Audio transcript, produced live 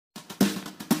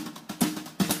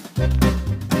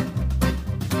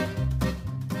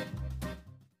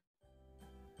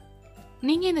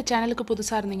நீங்க இந்த சேனலுக்கு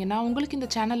புதுசா இருந்தீங்கன்னா, உங்களுக்கு இந்த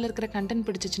சேனல்ல இருக்கிற கண்டென்ட்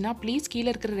பிடிச்சிச்சுன்னா, ப்ளீஸ் கீழ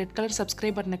இருக்கிற ரெட் கலர்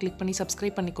சப்ஸ்கிரைப் பட்டனை கிளிக் பண்ணி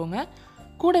சப்ஸ்கிரைப் பண்ணிக்கோங்க.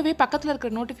 கூடவே பக்கத்துல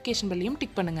இருக்கிற நோட்டிஃபிகேஷன் பெல்லையும்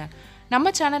டிக் பண்ணுங்க.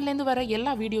 நம்ம சேனல்லேருந்து வர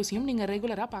எல்லா வீடியோஸையும் நீங்க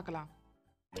ரெகுலரா பார்க்கலாம்.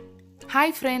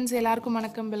 ஹாய் ஃப்ரெண்ட்ஸ், எல்லாருக்கும்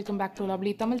வணக்கம். Welcome back to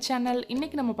lovely Tamil channel.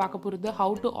 இன்னைக்கு நம்ம பார்க்க போகிறது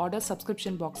how to order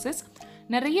subscription boxes.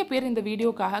 நிறைய பேர் இந்த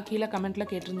வீடியோக்காக கீழே கமெண்ட்டில்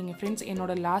கேட்டிருந்தீங்க ஃப்ரெண்ட்ஸ்,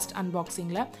 என்னோட லாஸ்ட்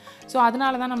அன்பாக்சிங்கில். ஸோ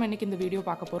அதனால தான் நம்ம இன்றைக்கி இந்த வீடியோ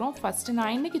பார்க்க போகிறோம். ஃபஸ்ட்டு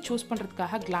நான் இன்றைக்கி சூஸ்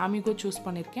பண்ணுறதுக்காக Glamego சூஸ்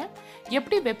பண்ணியிருக்கேன்.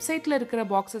 எப்படி வெப்சைட்டில் இருக்கிற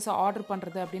பாக்ஸஸை ஆர்டர்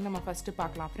பண்ணுறது அப்படின்னு நம்ம ஃபஸ்ட்டு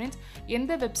பார்க்கலாம் ஃப்ரெண்ட்ஸ்.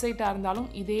 எந்த வெப்சைட்டாக இருந்தாலும்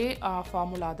இதே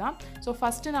ஃபார்முலா தான். ஸோ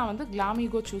ஃபஸ்ட்டு நான் வந்து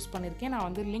Glamego சூஸ் பண்ணியிருக்கேன். நான்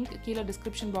வந்து லிங்க் கீழே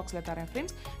டிஸ்கிரிப்ஷன் பாக்ஸில் தரேன்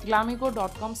ஃப்ரெண்ட்ஸ்.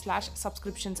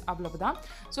 glamego.com/subscriptions அவ்வளவு தான்.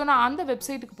 ஸோ நான் அந்த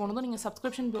வெப்சைட்டுக்கு போனதும் நீங்கள்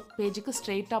சப்ஸ்கிரிப்ஷன் பேஜுக்கு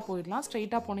ஸ்ட்ரெயிட்டாக போயிடலாம்.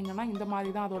 ஸ்ட்ரெயிட்டாக போனீங்கன்னா இந்த மாதிரி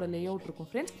தான் அதோட லே அவுட் இருக்கும்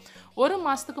ஃப்ரெண்ட்ஸ். ஒரு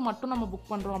மாதத்துக்கு மட்டும் நம்ம புக்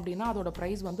பண்ணுறோம் அப்படின்னா அதோட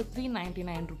ப்ரைஸ் வந்து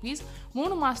 $399.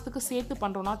 3 மாதத்துக்கு சேர்த்து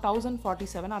பண்ணுறோன்னா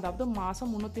 1047, அதாவது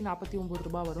மாதம்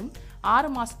 $349 வரும். 6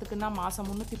 மாதத்துக்குன்னா மாதம்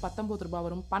 $319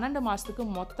 வரும். 12 மாதத்துக்கு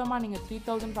மொத்தமாக நீங்கள்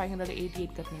 3588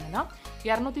 கட்டினீங்கன்னா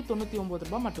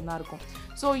 $299 மட்டும்தான் இருக்கும்.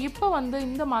 ஸோ இப்போ வந்து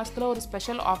இந்த மாதத்தில் ஒரு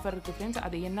ஸ்பெஷல் ஆஃபர் இருக்குது ஃப்ரெண்ட்ஸ்.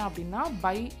 அது என்ன அப்படின்னா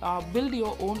பில்ட்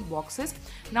யோர் ஓன் பாக்ஸஸ்.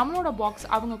 நம்மளோட பாக்ஸ்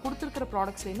அவங்க கொடுத்துருக்கிற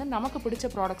ப்ராடக்ட்ஸ்லேருந்து நமக்கு பிடிச்ச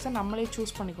ப்ராடக்ட்ஸை நம்மளே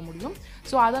சூஸ் பண்ணிக்க முடியும்.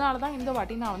 ஸோ அதனால தான் இந்த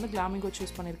வாட்டி நான் வந்து Glamego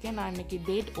சூஸ் பண்ணியிருக்கேன். நான் இன்றைக்கி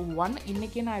டேட் 1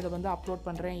 இன்றைக்கே நான் இதை வந்து அப்லோட்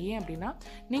பண்ணுறேன். ஏன் அப்படின்னா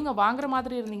நீங்கள் வாங்குற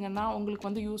மாதிரி இருந்தீங்கன்னா உங்களுக்கு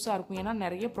வந்து யூஸாக இருக்கும். ஏன்னா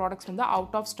நிறைய ப்ராடக்ட்ஸ் வந்து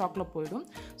அவுட் ஆஃப் ஸ்டாக்கில் போயிடும்.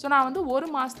 ஸோ நான் வந்து ஒரு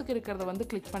மாதத்துக்கு இருக்கிறத வந்து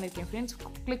கிளிக் பண்ணியிருக்கேன் ஃப்ரெண்ட்ஸ்.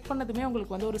 கிளிக் பண்ணதுமே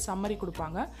உங்களுக்கு வந்து ஒரு சம்மரி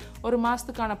கொடுப்பாங்க. ஒரு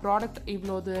மாதத்துக்கான ப்ராடக்ட்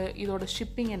இவ்வளோது, இதோட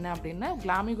ஷிப்பிங் என்ன அப்படின்னு.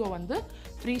 Glamego வந்து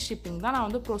ஃப்ரீ ஷிப்பிங் தான். நான்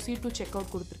வந்து ப்ரொசீட் டு செக்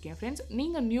அவுட் கொடுத்துருக்கேன் ஃப்ரெண்ட்ஸ்.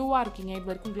 நீங்கள் நியூவாக இருக்கீங்க, இது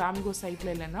வரைக்கும் Glamego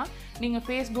சைட்டில் இல்லைன்னா நீங்கள்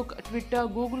ஃபேஸ்புக், ட்விட்டர்,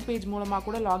 கூகுள் பேஜ் மூலமாக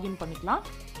கூட லாகின் பண்ணிக்கலாம்.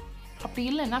 அப்படி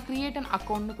இல்லைன்னா கிரியேட் அன்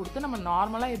அக்கௌண்ட்னு கொடுத்து நம்ம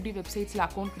நார்மலாக எப்படி வெப்சைட்ஸில்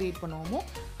அக்கௌண்ட் க்ரியேட் பண்ணுவோமோ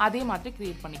அதே மாதிரி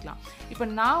க்ரியேட் பண்ணிக்கலாம். இப்போ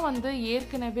நான் வந்து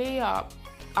ஏற்கனவே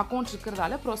அக்கௌண்ட்ஸ்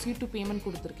இருக்கிறதால ப்ரொசீட் டு பேமெண்ட்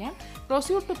கொடுத்துருக்கேன்.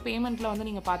 ப்ரொசீட் டு பேமெண்ட்டில் வந்து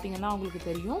நீங்கள் பார்த்தீங்கன்னா உங்களுக்கு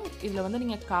தெரியும், இதில் வந்து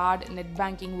நீங்கள் கார்டு, நெட்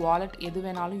பேங்கிங், வாலெட் எது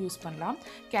வேணாலும் யூஸ் பண்ணலாம்.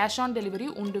 கேஷ் ஆன் டெலிவரி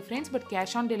உண்டு friends. But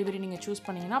cash on delivery நீங்கள் சூஸ்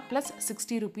பண்ணிங்கன்னா ப்ளஸ்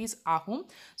 ₹60 ஆகும்.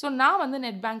 ஸோ நான் வந்து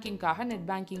நெட் பேங்கிங்காக நெட்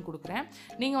பேங்கிங் கொடுக்குறேன்.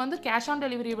 நீங்கள் வந்து கேஷ் ஆன்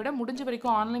டெலிவரியை விட முடிஞ்ச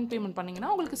வரைக்கும் ஆன்லைன் பேமெண்ட்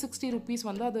பண்ணிங்கன்னா உங்களுக்கு ₹60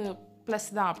 வந்து அது ப்ளஸ்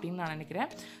தான் அப்படின்னு நான் நினைக்கிறேன்.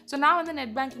 ஸோ நான் வந்து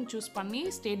நெட் பேங்கிங் சூஸ் பண்ணி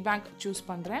ஸ்டேட் பேங்க் சூஸ்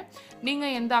பண்ணுறேன்.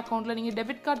 நீங்கள் எந்த அக்கௌண்ட்டில் நீங்கள்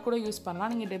டெபிட் கார்டு கூட யூஸ் பண்ணலாம்.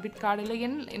 நீங்கள் டெபிட் கார்டு இல்லை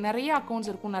நிறைய அக்கௌண்ட்ஸ்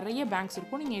இருக்கும், நிறைய பேங்க்ஸ்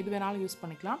இருக்கும், நீங்கள் எது வேணாலும் யூஸ்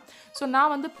பண்ணிக்கலாம். ஸோ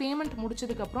நான் வந்து பேமெண்ட்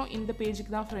முடிச்சதுக்கப்புறம் இந்த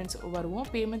பேஜுக்கு தான் ஃப்ரெண்ட்ஸ் வருவோம்.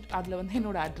 பேமெண்ட் அதில் வந்து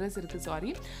என்னோட அட்ரஸ் இருக்குது,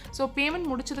 சாரி. ஸோ பேமெண்ட்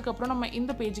முடிச்சதுக்கப்புறம் நம்ம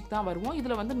இந்த பேஜுக்கு தான் வருவோம்.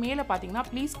 இதில் வந்து மேலே பார்த்தீங்கன்னா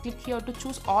please click here to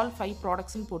choose all 5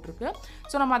 ப்ராடக்ட்ஸ்னு போட்டிருக்கு.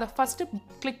 ஸோ நம்ம அதை ஃபஸ்ட்டு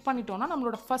கிளிக் பண்ணிட்டோம்னா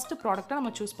நம்மளோட ஃபஸ்ட்டு ப்ராடக்ட்டை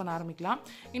நம்ம சூஸ் பண்ண ஆரம்பிக்கலாம்.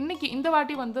 இன்றைக்கி இந்த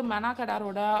வாட்டி வந்து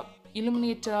மெனாகடாரோட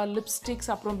இலுமினேட்டர்,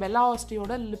 லிப்ஸ்டிக்ஸ், அப்புறம் பெல்லா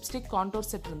ஆஸ்டியோட லிப்ஸ்டிக் கான்டோர்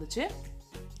செட் இருந்துச்சு.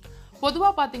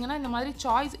 பொதுவாக பார்த்தீங்கன்னா இந்த மாதிரி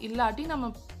சாய்ஸ் இல்லாட்டி நம்ம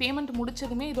பேமெண்ட்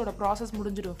முடிச்சதுமே இதோட ப்ராசஸ்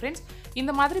முடிஞ்சிடும் ஃப்ரெண்ட்ஸ்.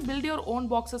 இந்த மாதிரி பில்ட் யோர் ஓன்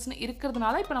பாக்ஸஸ்னு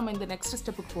இருக்கிறதுனால இப்போ நம்ம இந்த நெக்ஸ்ட்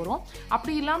ஸ்டெப்புக்கு போகிறோம்.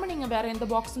 அப்படி இல்லாமல் நீங்கள் வேறு எந்த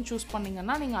பாக்ஸும் சூஸ்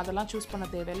பண்ணிங்கன்னா நீங்கள் அதெல்லாம் சூஸ் பண்ண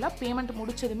தேவையில்லை. பேமெண்ட்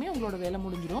முடிச்சதுமே உங்களோட வேலை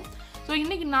முடிஞ்சிடும். ஸோ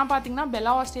இன்றைக்கி நான் பார்த்தீங்கன்னா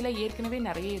பெல்லா ஆஸ்டியில் ஏற்கனவே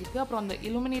நிறைய இருக்குது, அப்புறம் அந்த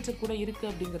இலுமினேட்டர் கூட இருக்குது.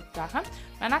 அப்படிங்கிறதுக்காக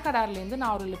மெனாகடார்லேருந்து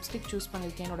நான் ஒரு லிப்ஸ்டிக் சூஸ்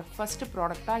பண்ணியிருக்கேன். என்னோட ஃபஸ்ட்டு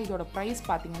ப்ராடக்டாக. இதோட ப்ரைஸ்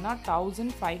பார்த்தீங்கன்னா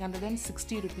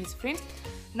 $1560 ஃப்ரெண்ட்ஸ்.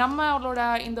 நம்மளோட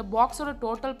இந்த பாக்ஸோட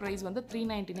டோட்டல் ப்ரைஸ் வந்து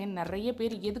 $399. நிறைய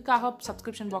பேர் எதுக்காக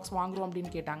சப்ஸ்கிரிப்ஷன் பாக்ஸ் வாங்குறோம்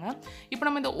அப்படின்னு கேட்டாங்க. இப்போ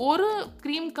நம்ம இந்த ஒரு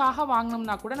க்ரீம்காக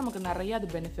வாங்கினோம்னா கூட நமக்கு நிறைய அது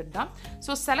பெனிஃபிட் தான்.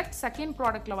 ஸோ செலக்ட் செகண்ட்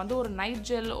ப்ராடக்ட்டில் வந்து ஒரு நைட்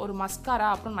ஜெல், ஒரு மஸ்காரா,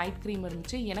 அப்புறம் நைட் க்ரீம்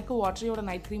இருந்துச்சு. எனக்கு வாட்டரியோட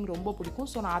நைட் க்ரீம் ரொம்ப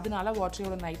பிடிக்கும். ஸோ நான் அதனால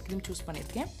வாட்டரியோட நைட் க்ரீம் சூஸ்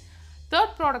பண்ணியிருக்கேன்.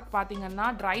 தேர்ட் ப்ராடக்ட் பார்த்தீங்கன்னா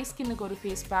ட்ரை ஸ்கின்னுக்கு ஒரு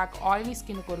ஃபேஸ் பேக், ஆயிலி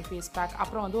ஸ்கின்னுக்கு ஒரு ஃபேஸ் பேக்,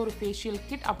 அப்புறம் வந்து ஒரு ஃபேஷியல்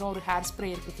கிட், அப்புறம் ஒரு ஹேர் ஸ்ப்ரே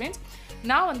இருக்குது ஃப்ரெண்ட்ஸ்.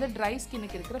 நான் வந்து ட்ரை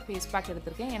ஸ்கின்னுக்கு இருக்கிற ஃபேஸ் பேக்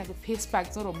எடுத்திருக்கேன். எனக்கு ஃபேஸ்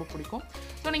பேக்ஸும் ரொம்ப பிடிக்கும்.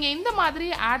 ஸோ நீங்கள் இந்த மாதிரி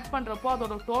ஆட் பண்ணுறப்போ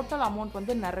அதோட டோட்டல் அமௌண்ட்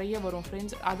வந்து நிறைய வரும்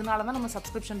ஃப்ரெண்ட்ஸ். அதனால தான் நம்ம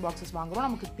சப்ஸ்கிரிப்ஷன் பாக்ஸஸ் வாங்குகிறோம்.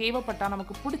 நமக்கு தேவைப்பட்டால்,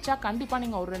 நமக்கு பிடிச்சா கண்டிப்பாக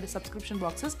நீங்கள் ஒரு 2 சப்ஸ்கிரிப்ஷன்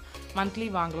பாக்ஸஸ் மந்த்லி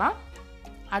வாங்கலாம்.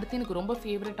 அடுத்து எனக்கு ரொம்ப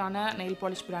ஃபேவரட்டான நெயில்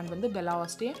பாலிஷ் பிராண்ட் வந்து பெல்லா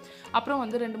ஆஸ்டி. அப்புறம்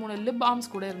வந்து 2-3 லிப்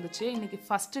பாம்ஸ் கூட இருந்துச்சு. இன்றைக்கி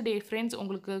ஃபஸ்ட்டு டே ஃப்ரெண்ட்ஸ்.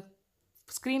 உங்களுக்கு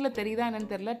ஸ்க்ரீனில் தெரியுதா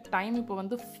என்னன்னு தெரியல, டைம் இப்போ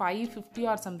வந்து 5:50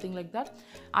 ஆர் சம்திங் லைக் தட்.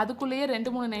 அதுக்குள்ளேயே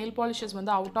 2-3 நெயில் பாலிஷஸ்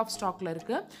வந்து அவுட் ஆஃப் ஸ்டாக்கில்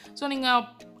இருக்குது. ஸோ நீங்கள்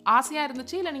ஆசையாக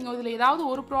இருந்துச்சு, இல்லை நீங்கள் இதில் ஏதாவது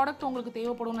ஒரு ப்ராடக்ட் உங்களுக்கு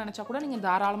தேவைப்படும்னு நினச்சா கூட நீங்கள்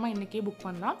தாராளமாக இன்றைக்கே புக்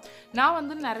பண்ணலாம். நான்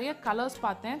வந்து நிறைய கலர்ஸ்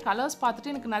பார்த்தேன். கலர்ஸ்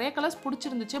பார்த்துட்டு எனக்கு நிறைய கலர்ஸ்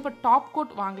பிடிச்சிருந்துச்சு. பட் டாப்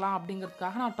கோட் வாங்கலாம்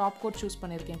அப்படிங்கிறதுக்காக நான் டாப் கோட் சூஸ்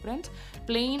பண்ணியிருக்கேன் ஃப்ரெண்ட்ஸ்.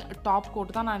 பிளெயின் டாப்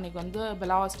கோட் தான் நான் இன்றைக்கி வந்து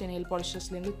பெல்லா ஆஸ்டி நெயில்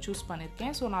பாலிஷஸ்லேருந்து சூஸ்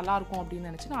பண்ணியிருக்கேன். ஸோ நல்லாயிருக்கும் அப்படின்னு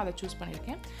நினச்சி நான் அதை சூஸ்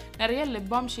பண்ணியிருக்கேன். நிறைய லிப்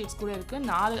பாம் ஷேட்ஸ் கூட இருக்குது.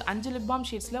 5 லிப் பாம்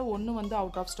ஷேட்ஸில் 1 வந்து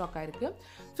அவுட் ஆஃப் ஸ்டாக் ஆயிருக்கு.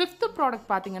 5th ப்ராடக்ட்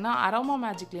பார்த்தீங்கன்னா அரோமா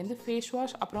மேஜிக்லேருந்து ஃபேஸ்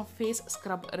வாஷ், அப்புறம் ஃபேஸ்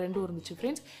ஸ்க்ரப் 2 இருந்துச்சு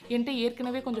ஃப்ரெண்ட்ஸ். என்கிட்ட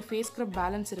ஏற்கனவே கொஞ்சம் ஃபேஸ் ஸ்க்ரப்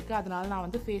பேலன்ஸ் இருக்குது, அதனால நான்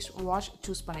வந்து ஃபேஸ் வாஷ்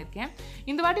சூஸ் பண்ணியிருக்கேன்.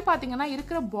 இந்த வாட்டி பார்த்தீங்கன்னா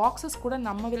இருக்கிற பாக்ஸஸ் கூட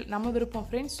நம்ம விருப்பம்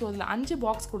ஃப்ரெண்ட்ஸ். ஸோ அதில் 5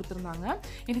 பாக்ஸ் கொடுத்துருந்தாங்க.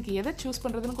 எனக்கு எதை சூஸ்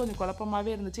பண்ணுறதுன்னு கொஞ்சம்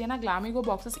குழப்பமாகவே இருந்துச்சு. ஏன்னா Glamego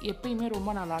பாக்ஸஸ் எப்பயுமே ரொம்ப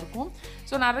நல்லாயிருக்கும்.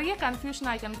 ஸோ நிறைய கன்ஃபியூஷன்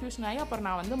ஆகி அப்புறம்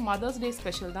நான் வந்து மதர்ஸ் டே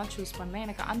ஸ்பெஷல் தான் சூஸ் பண்ணேன்.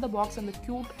 எனக்கு அந்த பாக்ஸ், அந்த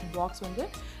க்யூட் பாக்ஸ் வந்து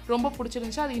ரொம்ப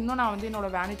பிடிச்சிருந்துச்சு. அது இன்னும் நான் வந்து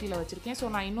என்னோடய வேனிட்டியில் வச்சுருக்கேன். ஸோ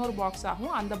நான் இன்னொரு பாக்ஸ்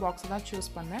ஆகும் அந்த பாக்ஸை தான்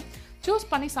சூஸ் பண்ணேன். சூஸ்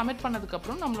பண்ணி சப்மிட்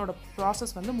பண்ணதுக்கப்புறம் நம்மளோட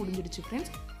ப்ராசஸ் வந்து முடிஞ்சிடுச்சு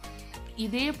ஃப்ரெண்ட்ஸ்.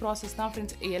 இதே ப்ராசஸ் தான்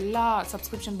ஃப்ரெண்ட்ஸ் எல்லா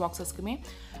சப்ஸ்கிரிப்ஷன் பாக்ஸஸ்க்குமே.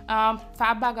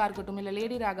 ஃபேப்பாக இருக்கட்டும், இல்லை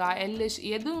லேடி ராகா, எல்லிஷ்,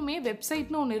 எதுவுமே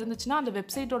வெப்சைட்னு ஒன்று இருந்துச்சுன்னா அந்த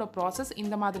வெப்சைட்டோட ப்ராசஸ்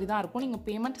இந்த மாதிரி தான் இருக்கும். நீங்கள்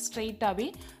பேமெண்ட் ஸ்ட்ரெயிட்டாகவே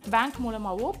பேங்க்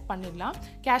மூலமாகவோ பண்ணிடலாம்.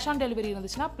 கேஷ் ஆன் டெலிவரி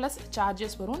இருந்துச்சுன்னா ப்ளஸ்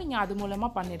சார்ஜஸ் வரும், நீங்கள் அது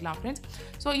மூலமாக பண்ணிடலாம் ஃப்ரெண்ட்ஸ்.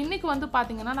 ஸோ இன்றைக்கி வந்து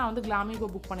பார்த்தீங்கன்னா நான் வந்து Glamego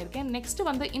புக் பண்ணியிருக்கேன். நெக்ஸ்ட்டு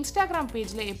வந்து இன்ஸ்டாகிராம்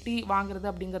பேஜில் எப்படி வாங்குறது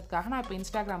அப்படிங்கிறதுக்காக நான் இப்போ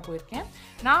இன்ஸ்டாகிராம் போயிருக்கேன்.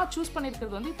 நான் சூஸ்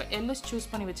பண்ணியிருக்கிறது வந்து இப்போ எல்லிஷ் சூஸ்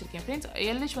பண்ணி வச்சுருக்கேன் ஃப்ரெண்ட்ஸ்.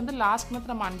 எல்லிஷ் வந்து லாஸ்ட் மந்த்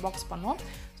நம்ம அன்பாக்ஸ் பண்ணோம்.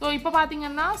 ஸோ இப்போ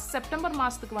பார்த்தீங்கன்னா செப்டம்பர்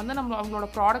மாதத்துக்கு வந்து அவங்களோட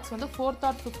ப்ராடக்ட்ஸ் வந்து 4th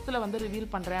or 5th வந்து ரிவீல்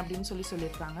பண்ணுறேன் அப்படின்னு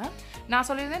சொல்லியிருக்காங்க. நான்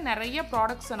சொல்லியிருந்தேன் நிறைய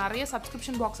ப்ராடக்ட்ஸ், நிறைய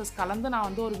சப்ஸ்கிரிப்ஷன் பாக்ஸஸ் கலந்து நான்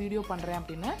வந்து ஒரு வீடியோ பண்ணுறேன்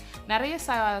அப்படின்னு. நிறைய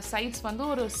சைட்ஸ் வந்து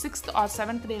ஒரு 6th or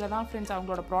 7th டேல தான் ஃப்ரெண்ட்ஸ்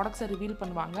அவங்களோட ப்ராடக்ட்ஸை ரிவீல்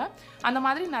பண்ணுவாங்க. அந்த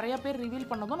மாதிரி நிறைய பேர் ரிவீல்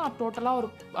பண்ணதும் நான்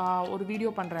டோட்டலாக ஒரு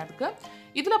வீடியோ பண்ணுறேன் அதுக்கு.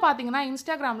 இதில் பார்த்தீங்கன்னா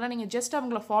இன்ஸ்டாகிராமில் நீங்கள் ஜஸ்ட்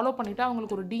அவங்கள ஃபாலோ பண்ணிவிட்டு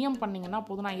அவங்களுக்கு ஒரு டிஎம் பண்ணிங்கன்னா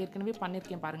போதும். நான் ஏற்கனவே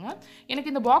பண்ணியிருக்கேன் பாருங்கள்.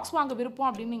 எனக்கு இந்த பாக்ஸ் வாங்க விருப்பம்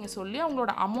அப்படின்னு நீங்கள் சொல்லி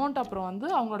அவங்களோட அமௌண்ட் அப்புறம் வந்து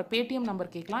அவங்களோட பேடிஎம் நம்பர்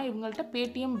கேட்கலாம். இவங்கள்ட்ட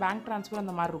பேடிஎம் பேங்க் ட்ரான்ஸ்ஃபர்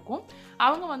அந்த மாதிரி இருக்கும்.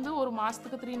 அவங்க வந்து ஒரு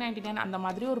மாதத்துக்கு 399 அந்த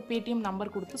மாதிரி ஒரு பேடிஎம்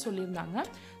நம்பர் கொடுத்து சொல்லியிருந்தாங்க.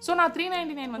 ஸோ நான்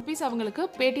 399 rupees அவங்களுக்கு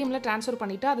பேடிஎம்மில் ட்ரான்ஸ்ஃபர்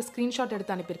பண்ணிவிட்டு அதை ஸ்க்ரீன்ஷாட்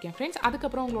எடுத்து அனுப்பியிருக்கேன் ஃப்ரெண்ட்ஸ்.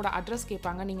 அதுக்கப்புறம் உங்களோட அட்ரஸ்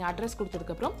கேட்பாங்க. நீங்கள் அட்ரஸ்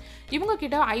கொடுத்ததுக்கப்புறம் இவங்க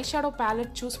கிட்ட ஐஷேடோ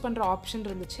பேலட் சூஸ் பண்ணுற ஆப்ஷன்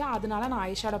இருந்துச்சு. அதனால நான்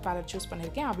ஐஷேடோ பேலட் சூஸ்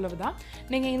பண்ணியிருக்கேன். அவ்வளவுதான்.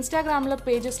 நீங்கள் இன்ஸ்டாகிராமில்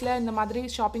பேஜஸில் இந்த மாதிரி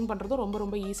ஷாப்பிங் பண்ணுறது ரொம்ப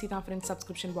ரொம்ப ஈஸி தான் ஃப்ரெண்ட்ஸ்,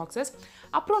 சப்ஸ்கிரிப்ஷன் பாக்ஸஸ்.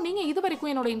 அப்புறம் நீங்கள் இது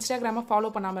வரைக்கும் என்னோட இன்ஸ்டாகிராமை ஃபாலோ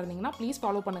பண்ணாமல் இருந்தீங்கன்னா ப்ளீஸ்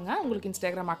ஃபாலோ பண்ணுங்கள். உங்களுக்கு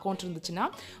இன்ஸ்டாகிராம் அக்கௌண்ட் இருந்துச்சுன்னா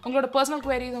உங்களோட பர்சனல்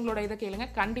குவரிஸ், உங்களோட இதை கேளுங்க.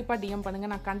 கண்டிப்பாக டிஎம்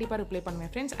பண்ணுங்கள், நான் கண்டிப்பாக ரிப்ளை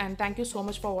பண்ணுவேன் friends. And thank you so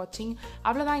much for வாட்சிங்.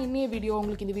 அவ்வளோதான் இன்னைய வீடியோ.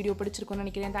 உங்களுக்கு இந்த வீடியோ பிடிச்சிருக்குன்னு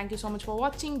நினைக்கிறேன். தேங்க்யூ ஸோ மச் ஃபார்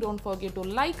வாட்சிங். Don't forget to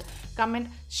like,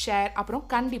 comment, share. அப்புறம்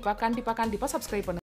கண்டிப்பாக சப்ஸ்கிரைப் பண்ணுங்கள்.